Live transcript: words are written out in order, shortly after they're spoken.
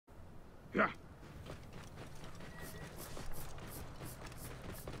Yeah.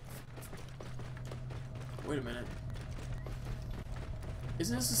 Wait a minute.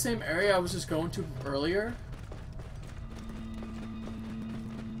 Isn't this the same area I was just going to earlier?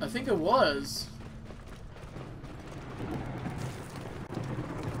 I think it was.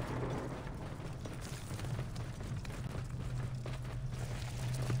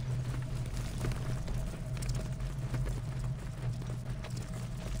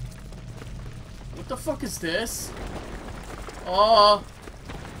 What the fuck is this? Oh.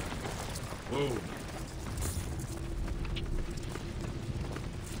 Whoa.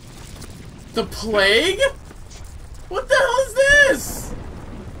 The plague? What the hell is this?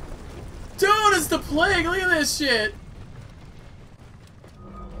 Dude, it's the plague! Look at this shit!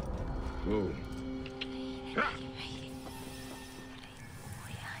 Whoa.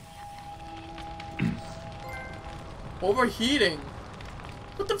 Overheating.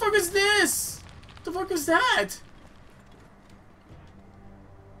 What the fuck is this? What the fuck is that?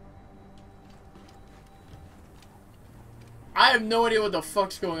 I have no idea what the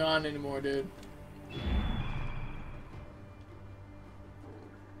fuck's going on anymore, dude.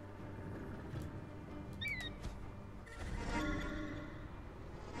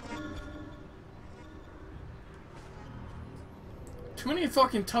 Too many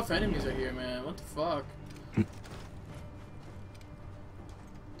fucking tough enemies are here, man. What the fuck?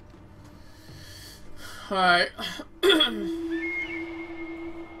 Alright. It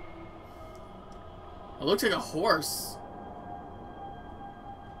looks like a horse.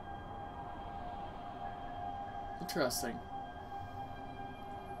 Interesting.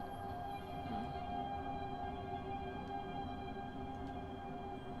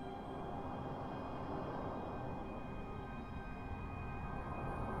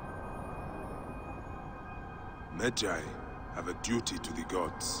 Magi have a duty to the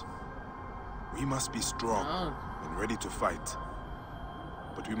gods. We must be strong and ready to fight.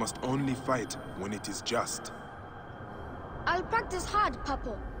 But we must only fight when it is just. I'll practice hard,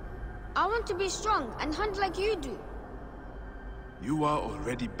 Papa. I want to be strong and hunt like you do. You are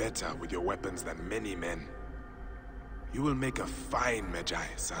already better with your weapons than many men. You will make a fine Magi,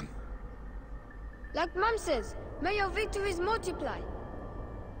 son. Like Mom says, may your victories multiply.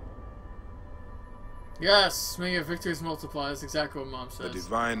 Yes, may your victories multiply. That's exactly what Mom says. The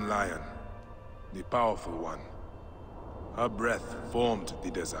divine lion, the powerful one. Her breath formed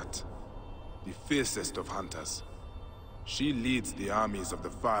the desert, the fiercest of hunters. She leads the armies of the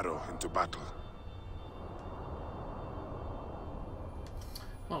Pharaoh into battle.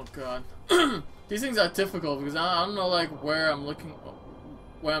 Oh god. These things are difficult because I don't know like where I'm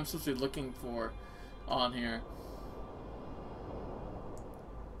supposed to be looking for on here.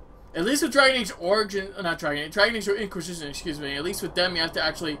 At least with Dragon Age Origin, not Dragon Age, Dragon Age Inquisition, excuse me. At least with them, you have to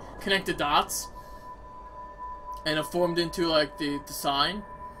actually connect the dots, and it formed into like the sign.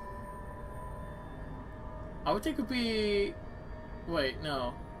 I would think it would be. Wait,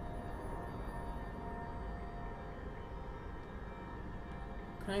 no.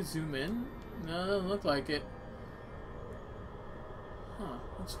 Can I zoom in? No, it doesn't look like it. Huh?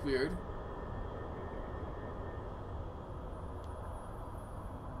 That's weird.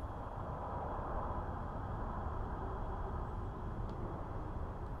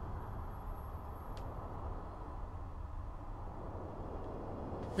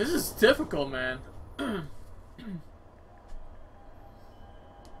 This is difficult, man. I'm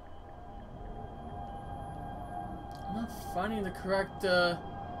not finding the correct,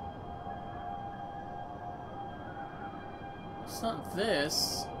 It's not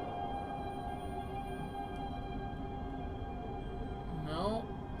this. No,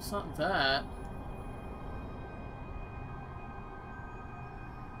 it's not that.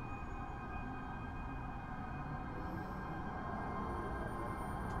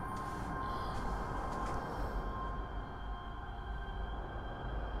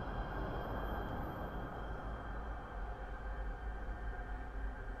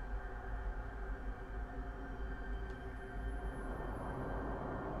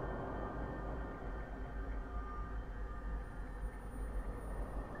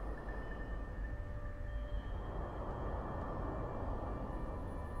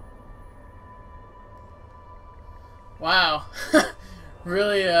 Wow.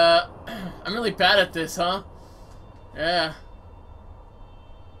 Really, I'm really bad at this, huh? Yeah.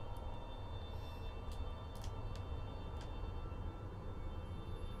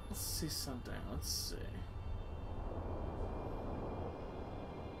 Let's see something. Let's see.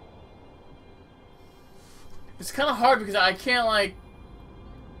 It's kind of hard because I can't, like...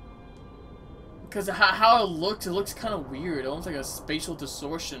 Because how it looks kind of weird. Almost like a spatial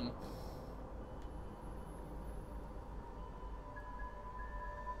distortion.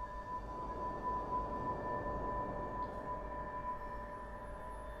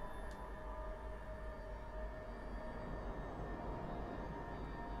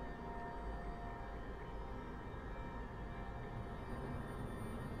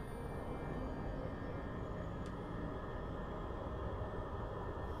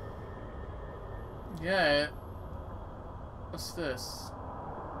 Yeah. What's this?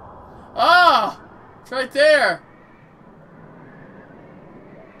 Ah! It's right there!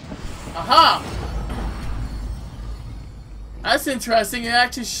 Aha! That's interesting. It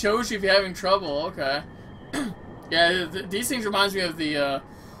actually shows you if you're having trouble. Okay. Yeah, these things reminds me of the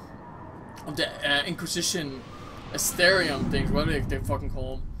Inquisition Asterium things. What do they fucking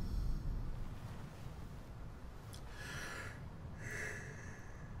call them?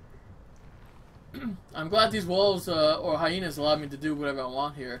 I'm glad these wolves or hyenas allow me to do whatever I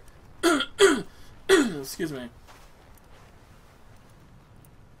want here. Excuse me.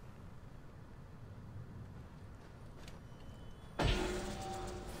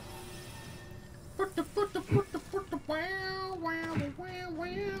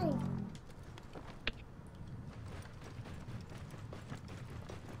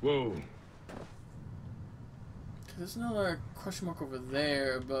 Whoa. There's another question mark over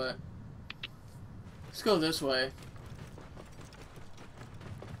there, but let's go this way.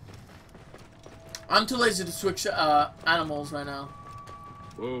 I'm too lazy to switch animals right now.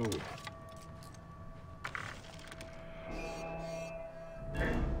 Whoa.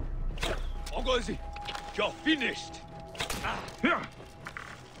 Ogozi, you're finished.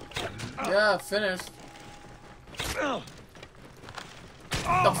 Yeah, finished.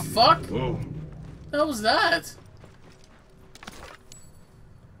 The fuck? Whoa. What the hell was that?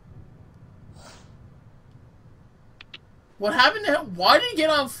 What happened to him? Why did he get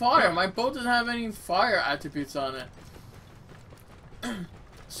on fire? My boat doesn't have any fire attributes on it.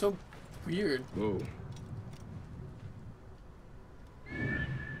 So weird. Whoa.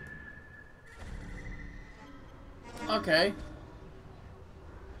 Okay.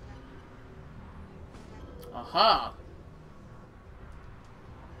 Aha.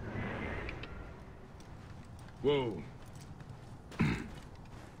 Whoa.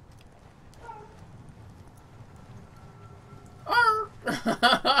 Arr.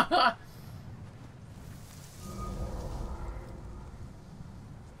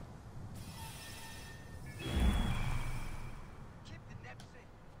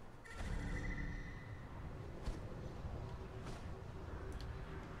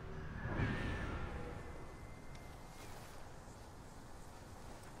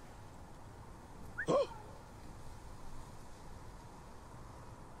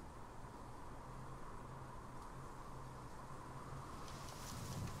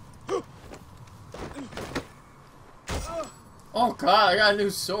 Oh god, I got a new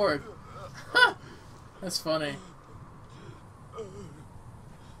sword. That's funny.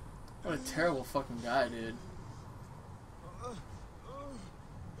 What a terrible fucking guy, dude.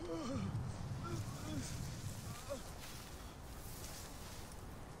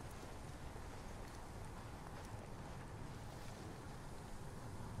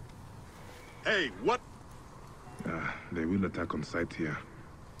 Hey, what? They will attack on sight here.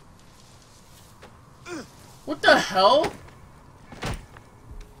 What the hell?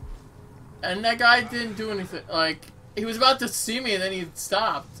 And that guy didn't do anything. Like, he was about to see me and then he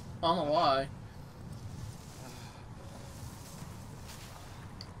stopped. I don't know why.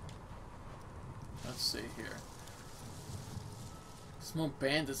 Let's see here. There's more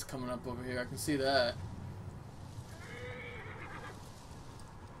bandits coming up over here. I can see that.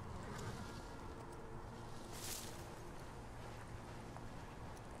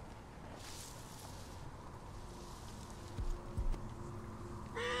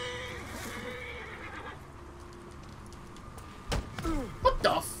 What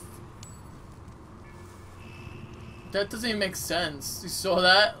the f... That doesn't even make sense. You saw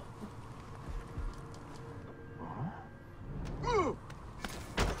that?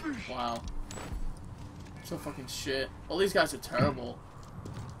 Wow. So fucking shit. All these guys are terrible.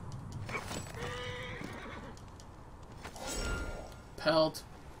 Pelt.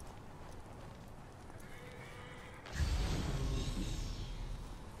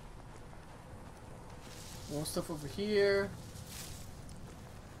 More stuff over here.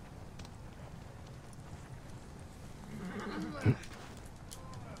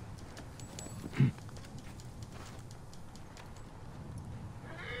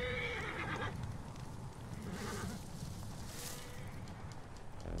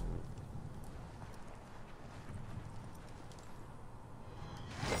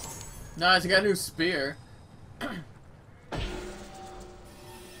 Nice, I got a new spear.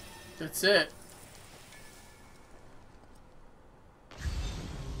 That's it.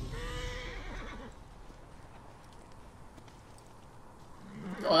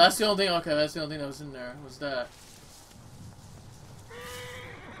 Oh, that's the only thing. Okay, that's the only thing that was in there. Was that?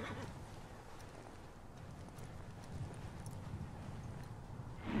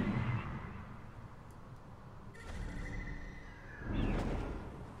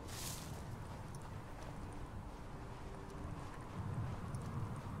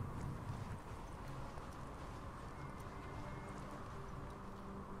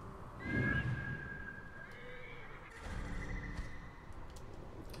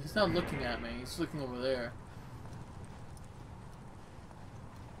 He's not looking at me. He's looking over there.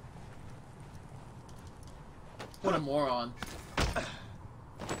 What a moron.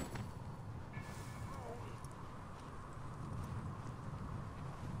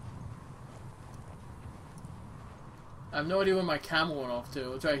 I have no idea where my camel went off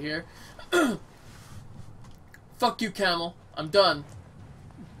to. It's right here. Fuck you, camel. I'm done.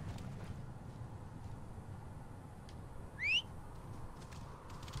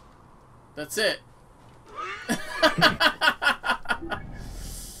 That's it.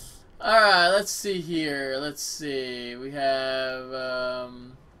 Alright, let's see here. Let's see. We have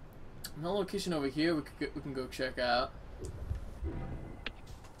no location over here we can go check out.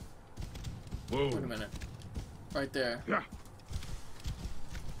 Whoa. Wait a minute. Right there. Yeah.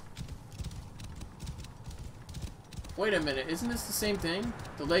 Wait a minute. Isn't this the same thing?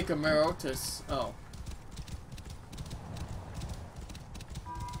 The Lake of Merotis. Oh.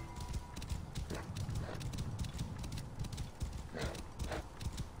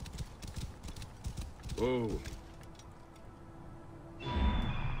 Whoa.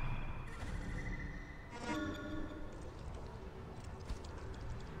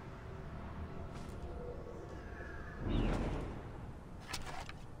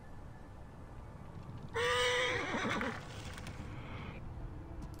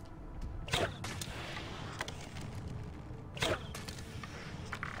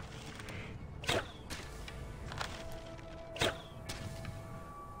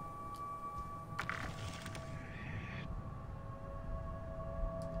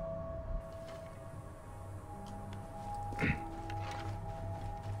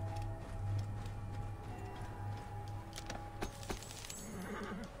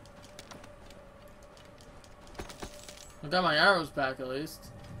 I got my arrows back at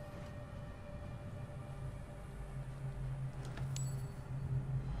least.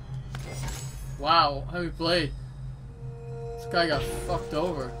 Wow, heavy blade. This guy got fucked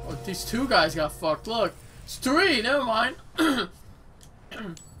over. Oh, these two guys got fucked. Look, it's three. Never mind. What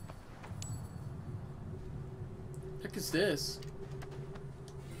the heck is this?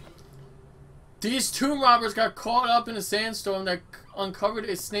 These tomb robbers got caught up in a sandstorm that uncovered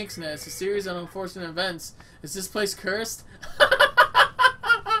a snake's nest. A series of unfortunate events. Is this place cursed?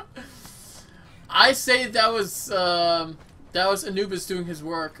 I say that was Anubis doing his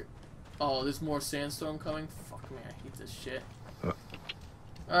work. Oh, there's more sandstorm coming. Fuck me, I hate this shit.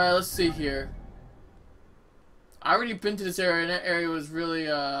 Alright, let's see here. I already been to this area, and that area was really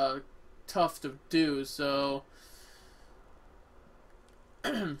tough to do. So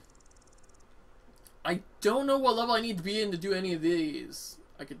I don't know what level I need to be in to do any of these.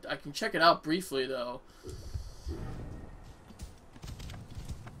 I can check it out briefly though.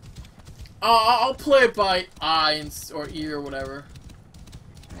 I'll play it by eye or ear or whatever.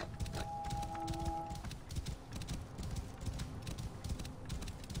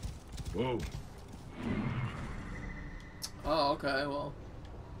 Whoa. Oh, okay, well.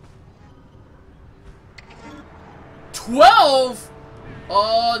 12?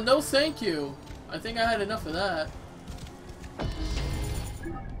 No thank you. I think I had enough of that.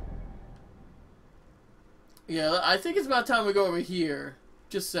 Yeah, I think it's about time we go over here.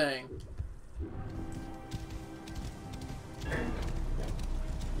 Just saying.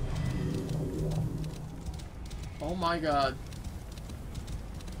 Oh my god.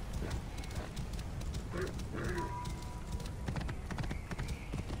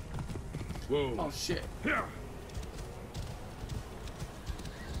 Whoa. Oh shit.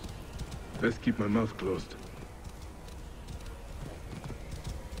 Best keep my mouth closed.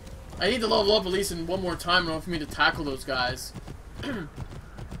 I need to level up at least in one more time in order for me to tackle those guys.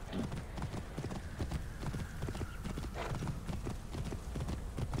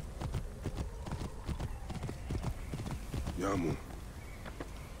 Yamu.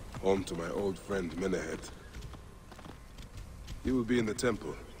 Home to my old friend Menehet. He will be in the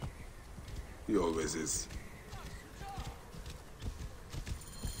temple. He always is.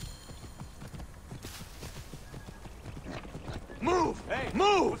 Move! Hey,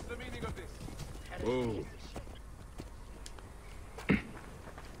 move! What's the meaning of this? Whoa.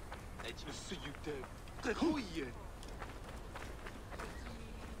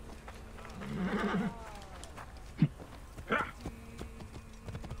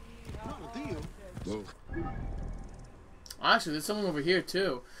 Whoa. Actually, there's someone over here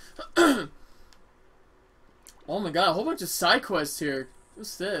too. Oh my god, a whole bunch of side quests here.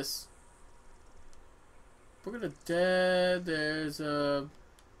 What's this? Book of the Dead, there's a...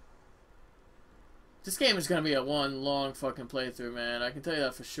 This game is gonna be a one long fucking playthrough, man. I can tell you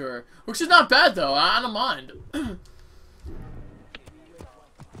that for sure. Which is not bad though, I don't mind.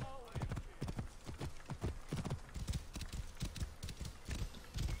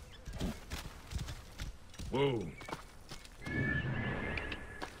 Whoa.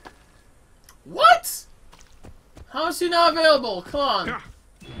 What? How is he not available? Come on.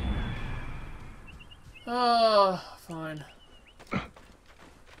 Oh, fine.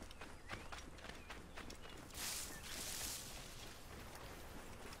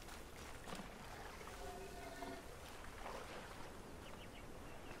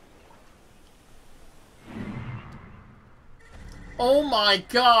 Oh my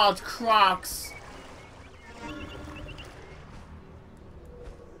god, Crocs!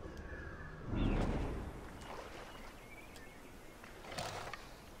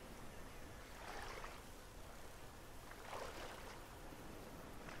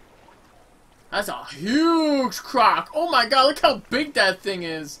 That's a huge croc! Oh my god, look how big that thing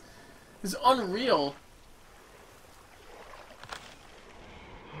is! It's unreal.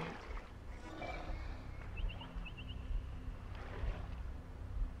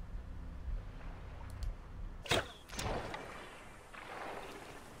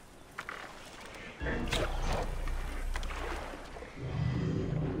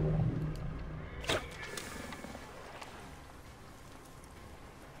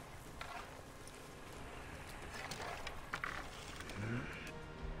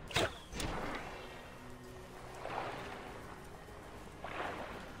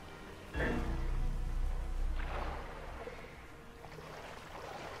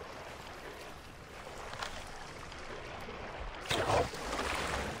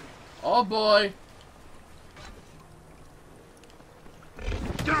 Oh boy.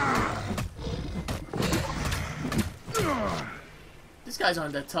 These guys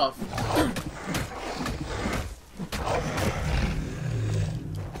aren't that tough.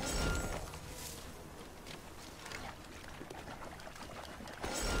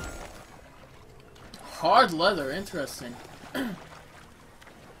 Hard leather, interesting.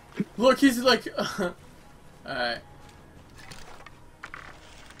 Look, he's like... Alright.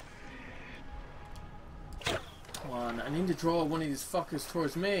 Come on, I need to draw one of these fuckers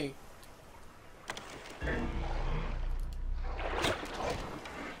towards me.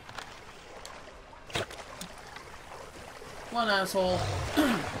 Come on, asshole.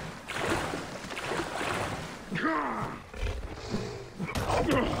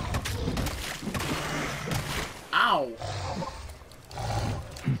 Ow!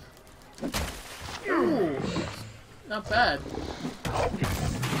 Ooh, not bad.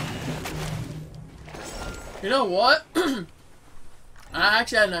 You know what? I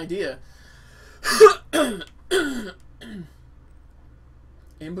actually had an idea.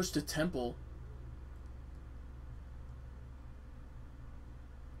 Ambush the temple.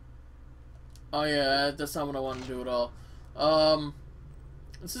 Oh yeah, that's not what I want to do at all.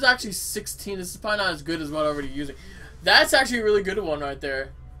 This is actually 16. This is probably not as good as what I'm already using. That's actually a really good one right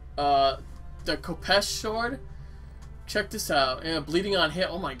there. The Kopesh sword. Check this out. Yeah, bleeding on hit.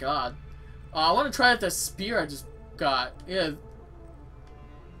 Oh my god. I want to try out that spear I just got. Yeah.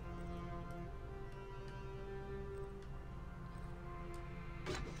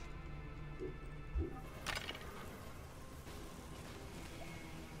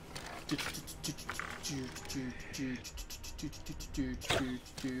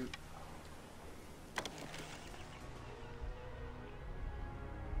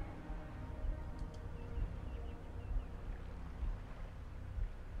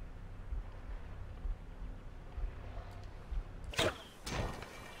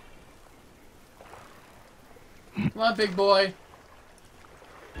 Come on, big boy.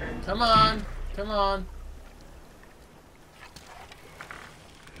 Come on. Come on.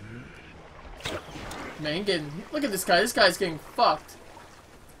 Man, look at this guy. This guy's getting fucked.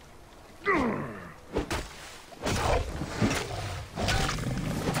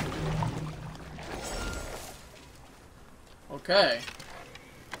 Okay.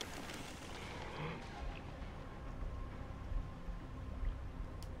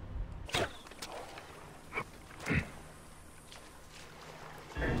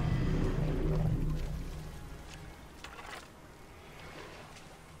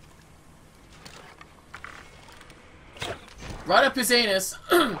 Right up his anus.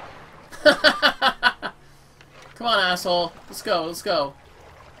 Come on, asshole. Let's go, let's go.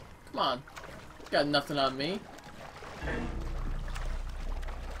 Come on. Got nothing on me.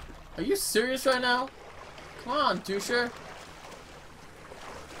 Are you serious right now? Come on, doucher.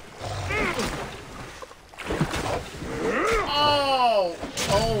 Oh!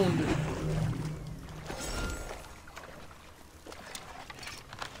 Owned.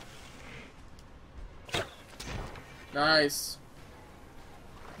 Nice.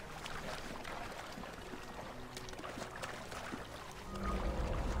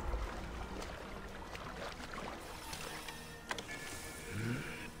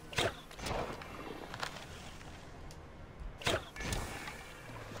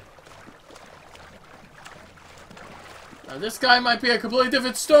 This guy might be a completely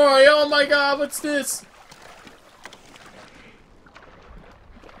different story. Oh my god, what's this?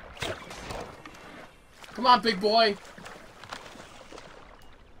 Come on, big boy.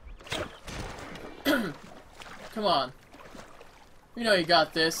 Come on. You know you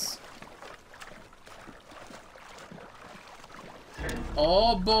got this.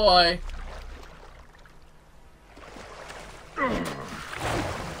 Oh boy.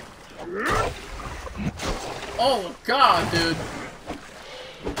 Oh god, dude.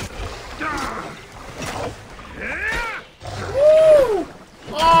 Woo!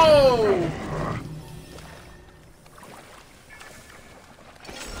 Oh!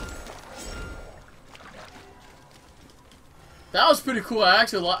 That was pretty cool. I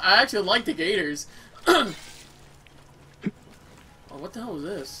actually like the gators. Oh, what the hell was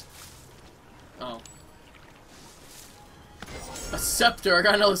this? Oh. A scepter. I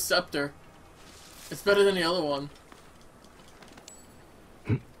got another scepter. It's better than the other one.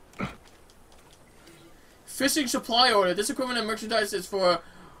 Fishing supply order. This equipment and merchandise is for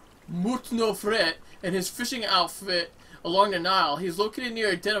Mutnofret and his fishing outfit along the Nile. He's located near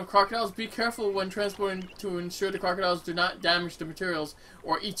a den of crocodiles. Be careful when transporting to ensure the crocodiles do not damage the materials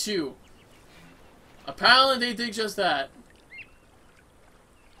or eat you. Apparently they did just that.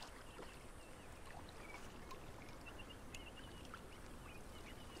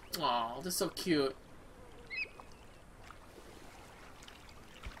 Aw, this is so cute.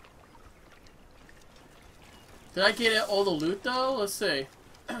 Did I get all the loot though? Let's see.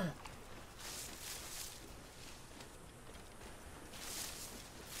 That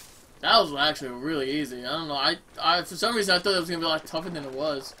was actually really easy. I don't know. I for some reason I thought it was gonna be a lot tougher than it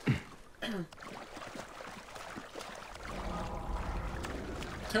was.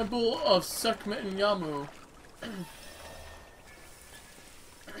 Temple of Sekhmet and Yamu.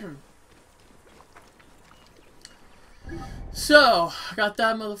 So, I got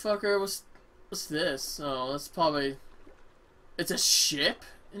that motherfucker. What's this? Oh, that's probably... It's a ship?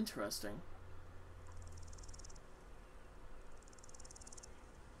 Interesting.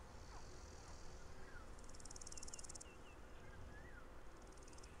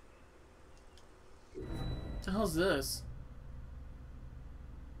 What the hell's this?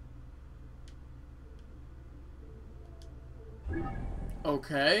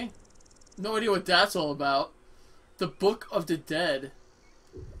 Okay. No idea what that's all about. The Book of the Dead.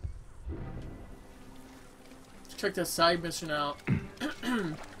 Let's check that side mission out.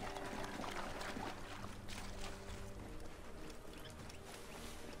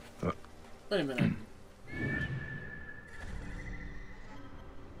 Wait a minute.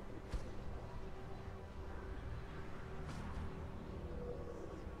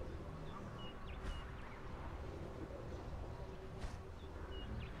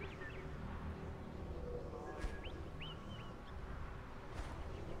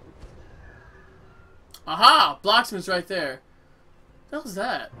 Aha! Blacksmith's right there. What the hell's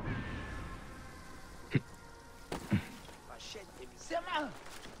that?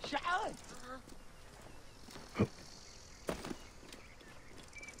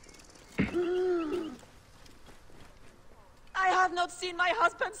 I have not seen my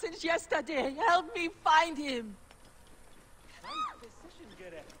husband since yesterday. Help me find him.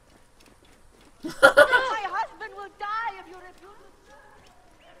 My husband will die if you refuse.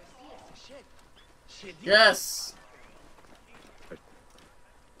 Yes!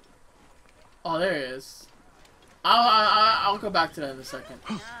 Oh, there he is. I'll go back to that in a second.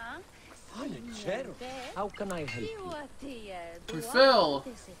 How can I help you? Refill!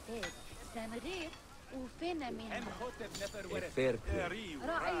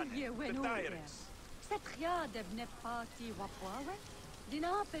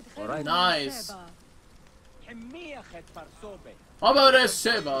 Nice. How about this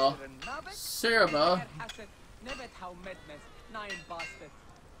Seba? Seba.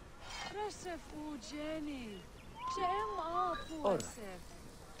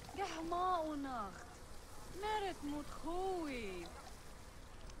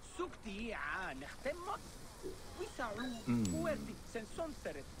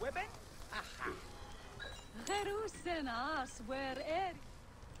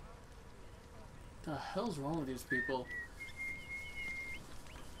 The hell's wrong with these people?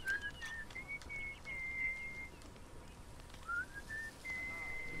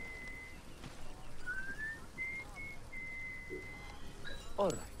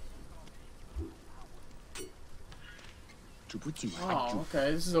 Alright. Oh,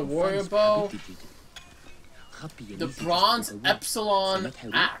 okay. This is a warrior bow. The bronze epsilon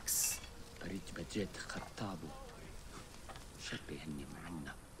axe.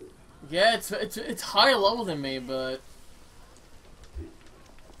 Yeah, it's higher level than me, but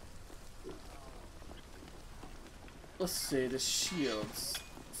let's see, the shields.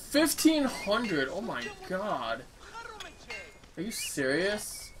 1,500! Oh my god. Are you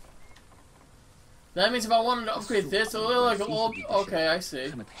serious? That means if I wanted to upgrade this, a little like old. Okay, I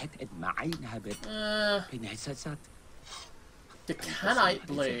see. The Canite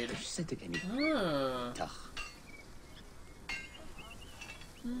Blade.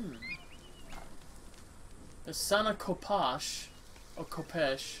 The Sana Kopash. Or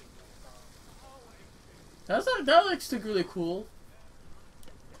Kopesh. That looks really cool.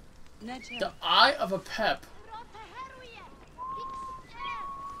 The Eye of a Pep.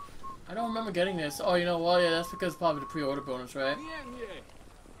 I don't remember getting this. Oh, you know what? Yeah, that's because probably the pre-order bonus, right?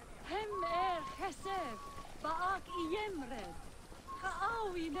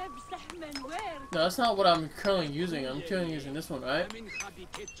 No, that's not what I'm currently using. I'm currently using this one, right?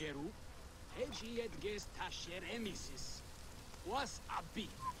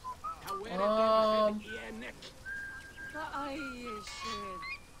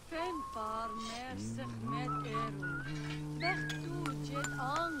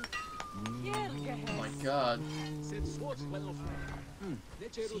 Oh my god.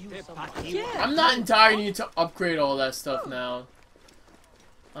 I'm not in dire need to upgrade all that stuff now.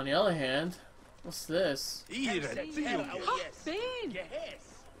 On the other hand, what's this?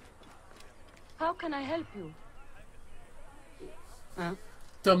 How can I help you?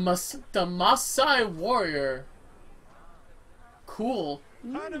 The Maasai Warrior. Cool.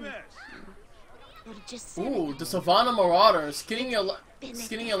 Ooh, the Savannah Marauder. Skinning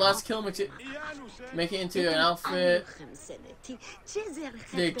your last kill makes it into an outfit.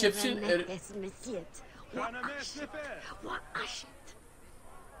 The Egyptian.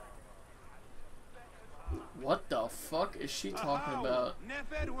 What the fuck is she talking about?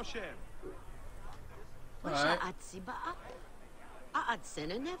 Alright.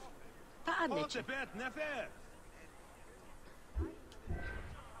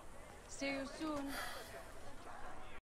 See you soon.